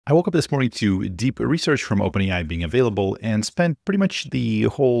I woke up this morning to deep research from OpenAI being available and spent pretty much the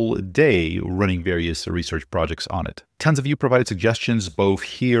whole day running various research projects on it. Tons of you provided suggestions both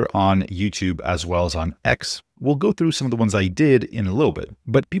here on YouTube as well as on X. We'll go through some of the ones I did in a little bit,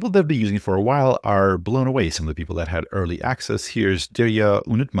 but people that have been using it for a while are blown away. Some of the people that had early access. Here's Derya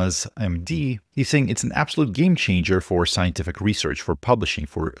Unutmaz, MD. He's saying it's an absolute game changer for scientific research, for publishing,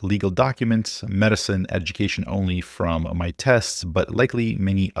 for legal documents, medicine, education only from my tests, but likely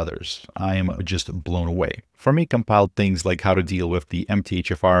many others. I am just blown away. For me, compiled things like how to deal with the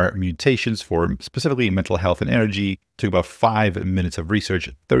MTHFR mutations for specifically mental health and energy. Took about 5 minutes of research,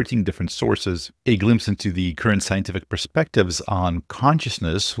 13 different sources, a glimpse into the current scientific perspectives on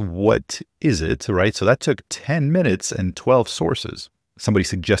consciousness. What is it, right? So that took 10 minutes and 12 sources. Somebody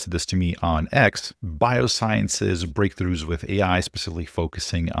suggested this to me on X, biosciences, breakthroughs with AI, specifically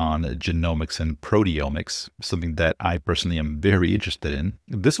focusing on genomics and proteomics, something that I personally am very interested in.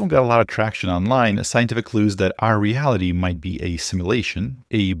 This one got a lot of traction online, scientific clues that our reality might be a simulation,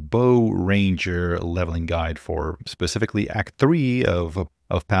 a bow ranger leveling guide for specifically Act 3 of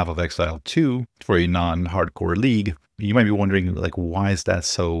Path of Exile 2 for a non-hardcore league. You might be wondering, like, why is that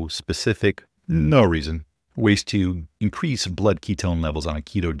so specific? No reason. Ways to increase blood ketone levels on a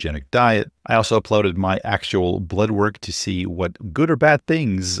ketogenic diet. I also uploaded my actual blood work to see what good or bad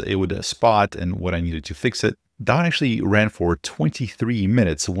things it would spot and what I needed to fix it. That one actually ran for 23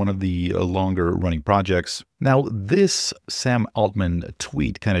 minutes, one of the longer running projects. Now, this Sam Altman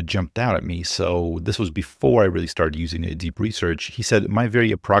tweet kind of jumped out at me. So this was before I really started using deep research. He said, my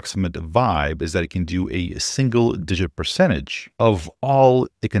very approximate vibe is that it can do a single-digit percentage of all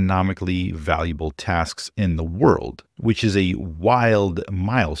economically valuable tasks in the world, which is a wild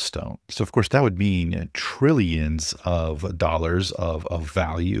milestone. So of course, that would mean trillions of dollars of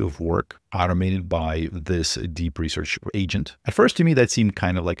value of work automated by this deep research agent. At first, to me, that seemed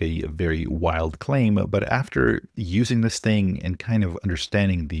kind of like a very wild claim, but after using this thing and kind of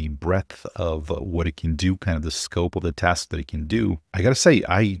understanding the breadth of what it can do, kind of the scope of the tasks that it can do, I gotta say,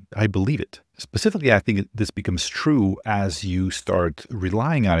 I believe it. Specifically, I think this becomes true as you start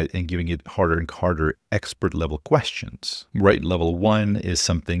relying on it and giving it harder and harder expert level questions, right? Level 1 is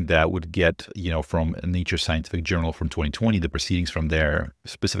something that would get, from Nature Scientific Journal from 2020, the proceedings from there,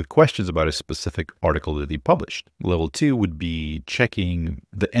 specific questions about a specific article that they published. Level 2 would be checking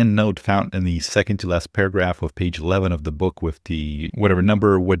the endnote found in the second to last paragraph of page 11 of the book with the whatever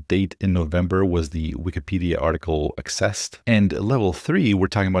number, what date in November was the Wikipedia article accessed. And level 3, we're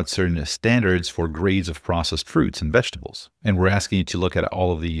talking about certain standards for grades of processed fruits and vegetables. And we're asking you to look at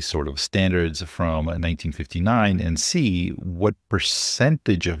all of these sort of standards from 1959 and see what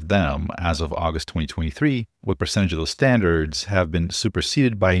percentage of them as of August 2023, what percentage of those standards have been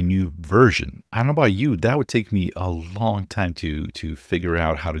superseded by a new version. I don't know about you, that would take me a long time to figure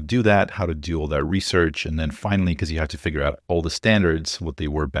out how to do that, how to do all that research. And then finally, because you have to figure out all the standards, what they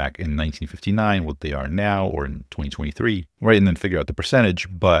were back in 1959, what they are now, or in 2023, right? And then figure out the percentage.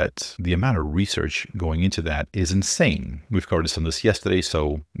 But the amount of research going into that is insane. We've covered some of this yesterday.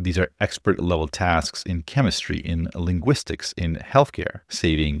 So these are expert level tasks in chemistry, in linguistics, in healthcare,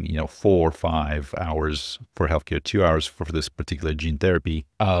 saving, 4 or 5 hours for healthcare, 2 hours for this particular gene therapy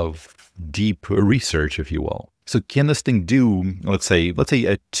of deep research, if you will. So can this thing do, let's say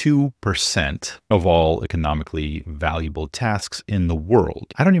a 2% of all economically valuable tasks in the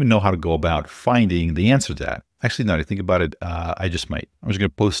world? I don't even know how to go about finding the answer to that. Actually, now that I think about it, I just might. I'm just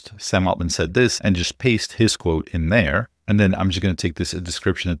going to post Sam Altman said this and just paste his quote in there. And then I'm just going to take this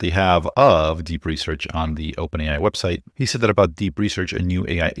description that they have of deep research on the OpenAI website. He said that about deep research, a new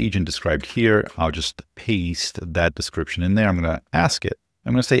AI agent described here. I'll just paste that description in there. I'm going to ask it.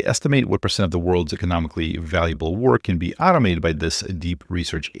 I'm going to say, estimate what percent of the world's economically valuable work can be automated by this deep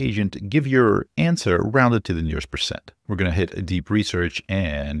research agent. Give your answer rounded to the nearest percent. We're going to hit deep research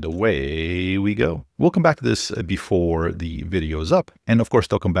and away we go. We'll come back to this before the video is up. And of course,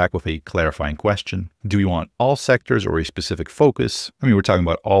 they'll come back with a clarifying question. Do we want all sectors or a specific focus? I mean, we're talking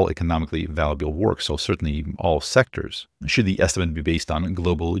about all economically valuable work, so certainly all sectors. Should the estimate be based on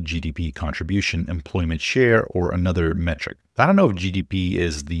global GDP contribution, employment share, or another metric? I don't know if GDP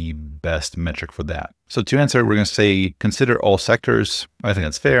is the best metric for that. So to answer, we're going to say, consider all sectors. I think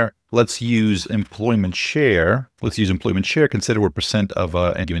that's fair. Let's use employment share. Consider what percent of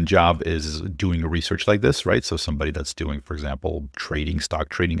a given job is doing research like this, right? So somebody that's doing, for example, trading, stock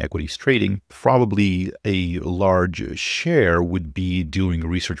trading, equities trading, probably a large share would be doing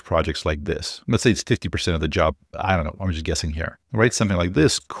research projects like this. Let's say it's 50% of the job. I don't know. I'm just guessing here, right? Something like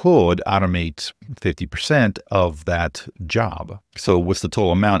this could automate 50% of that job. So what's the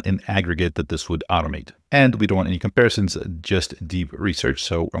total amount in aggregate that this would automate? And we don't want any comparisons, just deep research.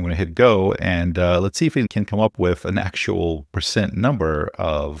 So I'm going to hit go and let's see if we can come up with an actual percent number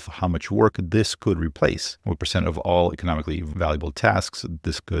of how much work this could replace, what percent of all economically valuable tasks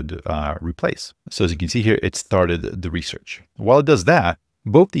this could replace. So as you can see here, it started the research. While it does that,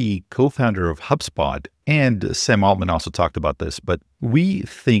 both the co-founder of HubSpot and Sam Altman also talked about this, but we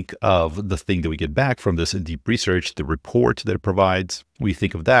think of the thing that we get back from this deep research, the report that it provides, we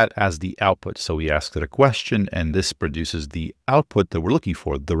think of that as the output. So we ask it a question and this produces the output that we're looking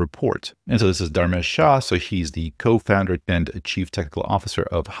for, the report. And so this is Dharmesh Shah. So he's the co-founder and chief technical officer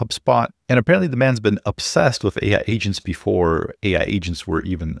of HubSpot. And apparently the man's been obsessed with AI agents before AI agents were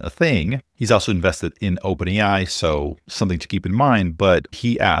even a thing. He's also invested in OpenAI, so something to keep in mind, but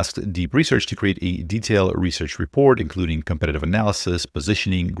he asked Deep Research to create a detailed research report, including competitive analysis,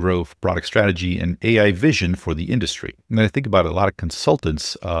 positioning, growth, product strategy, and AI vision for the industry. And I think about it, a lot of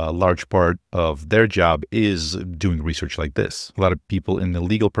consultants, a large part of their job is doing research like this. A lot of people in the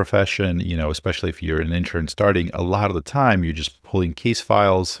legal profession, you know, especially if you're an intern starting, a lot of the time you're just pulling case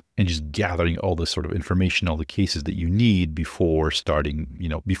files and just gathering all this sort of information, all the cases that you need before starting,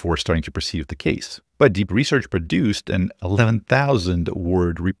 before starting to proceed with the case. But Deep Research produced an 11,000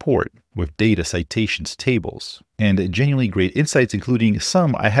 word report with data, citations, tables, and genuinely great insights, including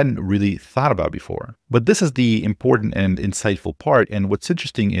some I hadn't really thought about before. But this is the important and insightful part. And what's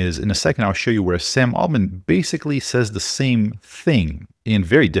interesting is in a second, I'll show you where Sam Altman basically says the same thing in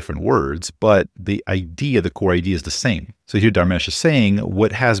very different words, but the idea, the core idea is the same. So here Dharmesh is saying,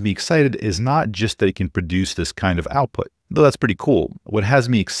 what has me excited is not just that it can produce this kind of output, though that's pretty cool. What has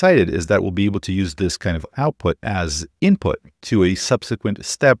me excited is that we'll be able to use this kind of output as input to a subsequent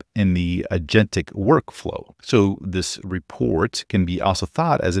step in the agentic workflow. So this report can be also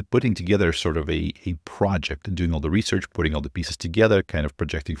thought as it putting together sort of a project, doing all the research, putting all the pieces together, kind of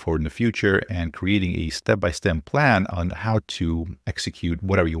projecting forward in the future and creating a step-by-step plan on how to execute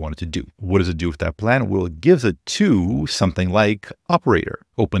whatever you want it to do. What does it do with that plan? Well, it gives it to something like Operator,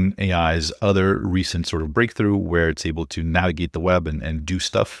 OpenAI's other recent sort of breakthrough where it's able to navigate the web and do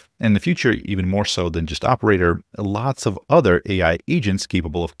stuff. In the future, even more so than just Operator, lots of other AI agents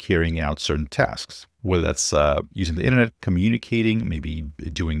capable of carrying out certain tasks, whether that's using the internet, communicating, maybe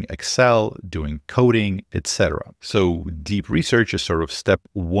doing Excel, doing coding, etc. So Deep Research is sort of step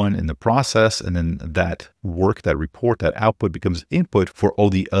one in the process, and then that work, that report, that output becomes input for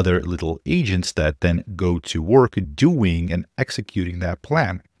all the other little agents that then go to work doing and executing that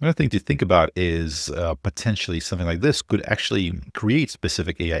plan. Another thing to think about is potentially something like this could actually create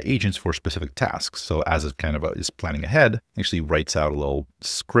specific AI agents for specific tasks. So as it kind of is planning ahead, actually writes out a little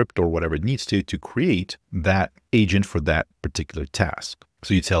script or whatever it needs to create that agent for that particular task.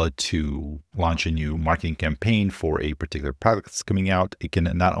 So you tell it to launch a new marketing campaign for a particular product that's coming out. It can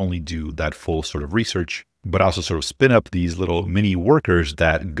not only do that full sort of research, but also sort of spin up these little mini workers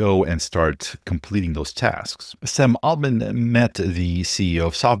that go and start completing those tasks. Sam Altman met the CEO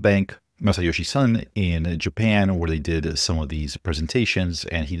of SoftBank, Masayoshi Son, in Japan, where they did some of these presentations,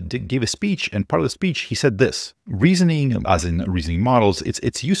 and he gave a speech, and part of the speech, he said this: reasoning, as in reasoning models,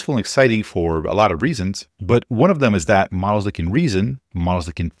 it's useful and exciting for a lot of reasons, but one of them is that models that can reason, models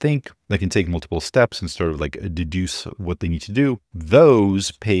that can think, that can take multiple steps and sort of like deduce what they need to do,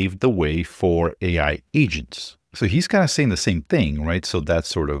 those paved the way for AI agents. So he's kind of saying the same thing, right? So that's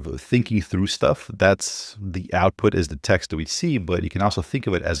sort of thinking through stuff. That's the output is the text that we see, but you can also think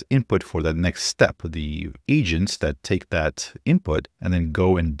of it as input for that next step, the agents that take that input and then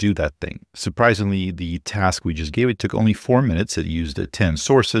go and do that thing. Surprisingly, the task we just gave it took only 4 minutes. It used 10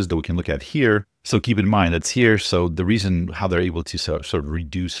 sources that we can look at here. So keep in mind that's here. So the reason how they're able to sort of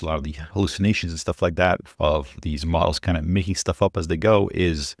reduce a lot of the hallucinations and stuff like that of these models kind of making stuff up as they go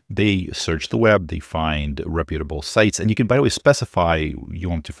is they search the web, they find reputable sites, and you can, by the way, specify you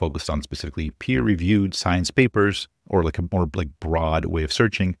want to focus on specifically peer-reviewed science papers or like a more like broad way of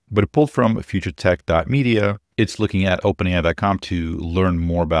searching. But it pulled from futuretech.media. It's looking at OpenAI.com to learn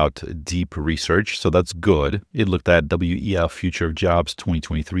more about deep research. So that's good. It looked at WEF Future of Jobs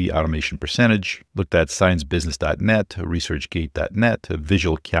 2023 automation percentage, looked at sciencebusiness.net, researchgate.net,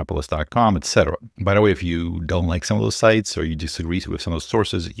 visualcapitalist.com, etc. By the way, if you don't like some of those sites or you disagree with some of those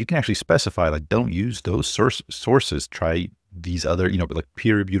sources, you can actually specify like don't use those sources. Try these other, like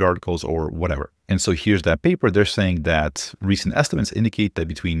peer-reviewed articles or whatever. And so here's that paper. They're saying that recent estimates indicate that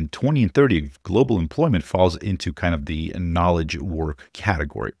between 20 and 30 global employment falls into kind of the knowledge work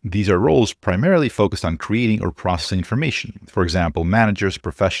category. These are roles primarily focused on creating or processing information. For example, managers,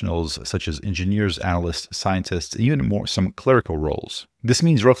 professionals such as engineers, analysts, scientists, even more some clerical roles. This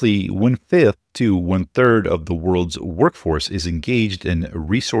means roughly 1/5 to 1/3 of the world's workforce is engaged in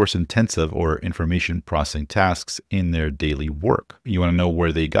resource-intensive or information processing tasks in their daily work. You want to know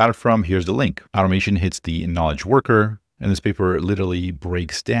where they got it from? Here's the link. Automation hits the knowledge worker, and this paper literally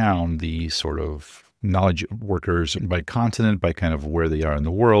breaks down the sort of knowledge workers by continent, by kind of where they are in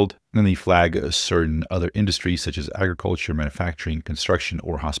the world. And then they flag certain other industries such as agriculture, manufacturing, construction,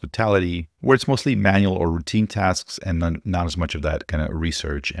 or hospitality, where it's mostly manual or routine tasks and not as much of that kind of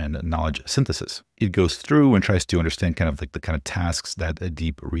research and knowledge synthesis. It goes through and tries to understand kind of like the kind of tasks that a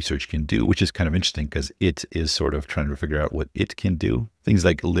deep research can do, which is kind of interesting because it is sort of trying to figure out what it can do. Things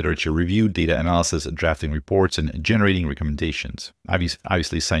like literature review, data analysis, drafting reports, and generating recommendations.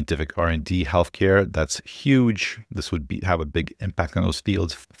 Obviously, scientific R&D, healthcare, that's huge. This would have a big impact on those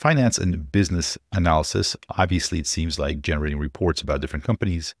fields. Finance and business analysis. Obviously, it seems like generating reports about different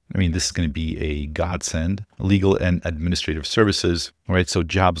companies. I mean, this is going to be a godsend. Legal and administrative services, right? So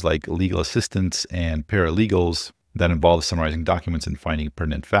jobs like legal assistants and paralegals that involve summarizing documents and finding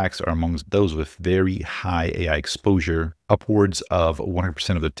pertinent facts are amongst those with very high AI exposure. Upwards of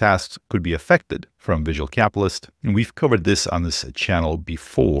 100% of the tasks could be affected from visual capitalist. And we've covered this on this channel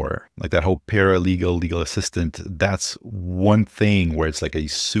before, like that whole paralegal, legal assistant. That's one thing where it's like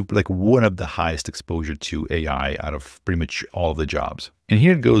like one of the highest exposure to AI out of pretty much all of the jobs. And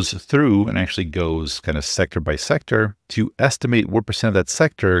here it goes through and actually goes kind of sector by sector to estimate what percent of that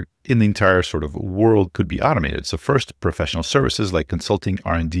sector in the entire sort of world could be automated. So first, professional services like consulting,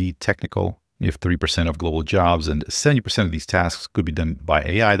 R&D, technical. You have 3% of global jobs, and 70% of these tasks could be done by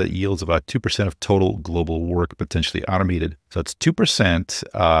AI. That yields about 2% of total global work potentially automated. So it's 2%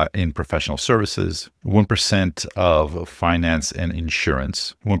 in professional services, 1% of finance and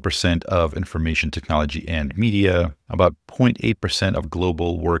insurance, 1% of information technology and media, about 0.8% of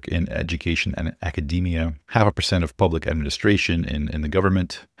global work in education and academia, 0.5% of public administration in the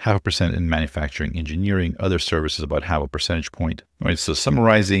government, 0.5% in manufacturing, engineering, other services, about 0.5 percentage point. All right, so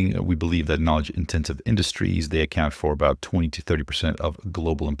summarizing, we believe that knowledge-intensive industries, they account for about 20 to 30% of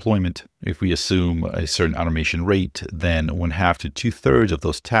global employment. If we assume a certain automation rate, then 1/2 to 2/3 of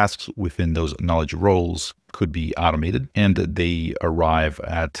those tasks within those knowledge roles could be automated, and they arrive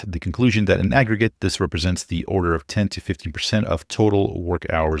at the conclusion that in aggregate, this represents the order of 10 to 15% of total work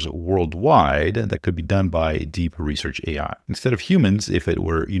hours worldwide that could be done by deep research AI instead of humans if it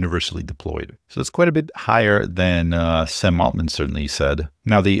were universally deployed. So that's quite a bit higher than Sam Altman certainly said.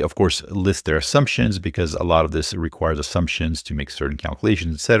 Now, they, of course, list their assumptions because a lot of this requires assumptions to make certain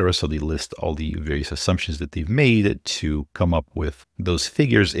calculations, etc. So they list all the various assumptions that they've made to come up with those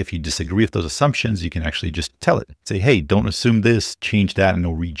figures. If you disagree with those assumptions, you can actually just tell it. Say, hey, don't assume this, change that, and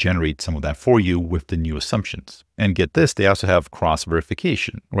it'll regenerate some of that for you with the new assumptions. And get this, they also have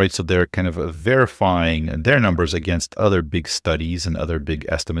cross-verification, right? So they're kind of verifying their numbers against other big studies and other big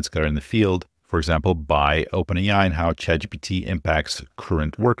estimates that are in the field. For example, by OpenAI and how ChatGPT impacts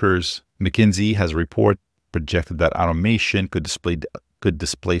current workers. McKinsey has a report projected that automation could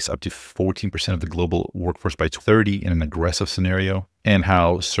displace up to 14% of the global workforce by 2030 in an aggressive scenario, and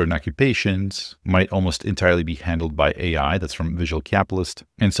how certain occupations might almost entirely be handled by AI. That's from Visual Capitalist.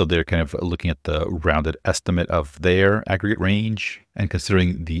 And so they're kind of looking at the rounded estimate of their aggregate range. And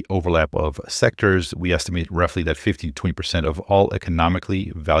considering the overlap of sectors, we estimate roughly that 50 to 20% of all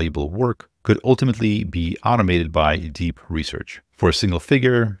economically valuable work could ultimately be automated by deep research. For a single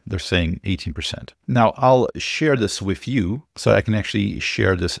figure, they're saying 18%. Now, I'll share this with you so I can actually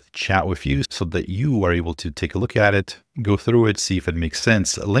share this chat with you so that you are able to take a look at it, go through it, see if it makes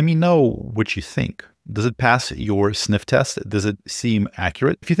sense. Let me know what you think. Does it pass your sniff test? Does it seem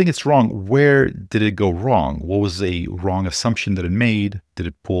accurate? If you think it's wrong, where did it go wrong? What was a wrong assumption that it made? Did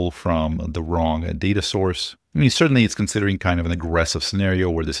it pull from the wrong data source? I mean, certainly it's considering kind of an aggressive scenario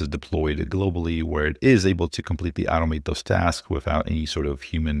where this is deployed globally, where it is able to completely automate those tasks without any sort of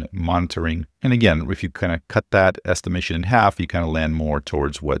human monitoring. And again, if you kind of cut that estimation in half, you kind of land more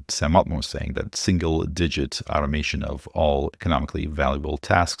towards what Sam Altman was saying, that single-digit automation of all economically valuable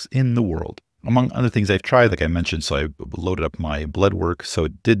tasks in the world. Among other things I've tried, like I mentioned, so I loaded up my blood work. So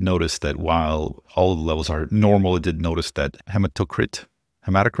it did notice that while all the levels are normal, it did notice that hematocrit,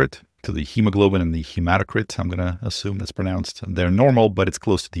 to the hemoglobin and the hematocrit, I'm going to assume that's pronounced, they're normal, but it's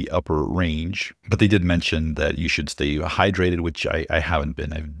close to the upper range. But they did mention that you should stay hydrated, which I haven't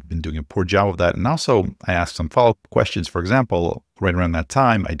been. I've been doing a poor job of that. And also I asked some follow-up questions. For example, right around that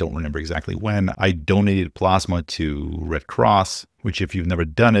time, I don't remember exactly when, I donated plasma to Red Cross, which if you've never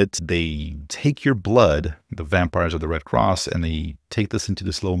done it, they take your blood, the vampires of the Red Cross, and they take this into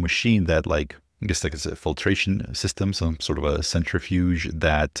this little machine that like I guess like it's a filtration system, some sort of a centrifuge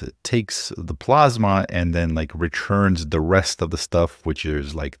that takes the plasma and then like returns the rest of the stuff, which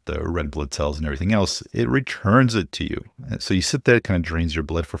is like the red blood cells and everything else. It returns it to you. So you sit there, it kind of drains your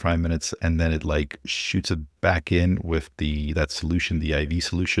blood for 5 minutes, and then it like shoots it back in with that solution, the IV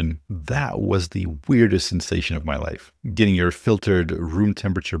solution. That was the weirdest sensation of my life. Getting your filtered room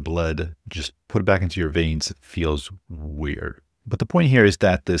temperature blood just put back into your veins feels weird. But the point here is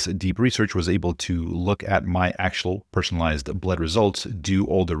that this deep research was able to look at my actual personalized blood results, do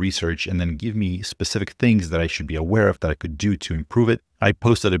all the research, and then give me specific things that I should be aware of that I could do to improve it. I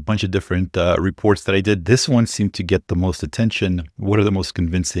posted a bunch of different reports that I did. This one seemed to get the most attention. What are the most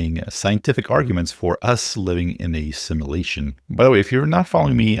convincing scientific arguments for us living in a simulation? By the way, if you're not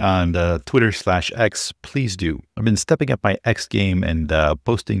following me on Twitter/X, please do. I've been stepping up my X game and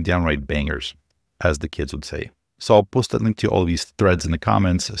posting downright bangers, as the kids would say. So I'll post a link to all of these threads in the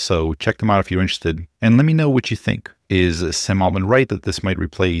comments, so check them out if you're interested. And let me know what you think. Is Sam Altman right that this might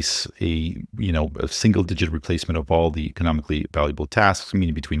replace a single-digit replacement of all the economically valuable tasks,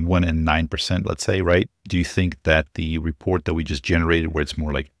 meaning between 1% and 9%, let's say, right? Do you think that the report that we just generated, where it's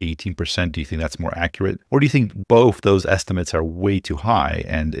more like 18%, do you think that's more accurate? Or do you think both those estimates are way too high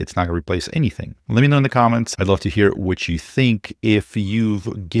and it's not going to replace anything? Let me know in the comments. I'd love to hear what you think. If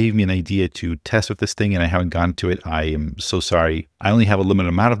you've gave me an idea to test with this thing and I haven't gotten to it, I am so sorry. I only have a limited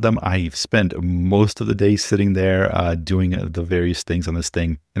amount of them. I've spent most of the day sitting there doing the various things on this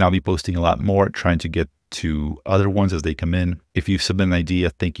thing, and I'll be posting a lot more, trying to get to other ones as they come in. If you submit an idea,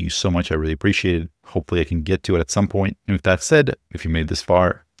 thank you so much. I really appreciate it. Hopefully I can get to it at some point. And with that said, if you made this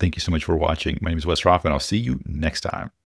far, thank you so much for watching. My name is Wes Roth, and I'll see you next time.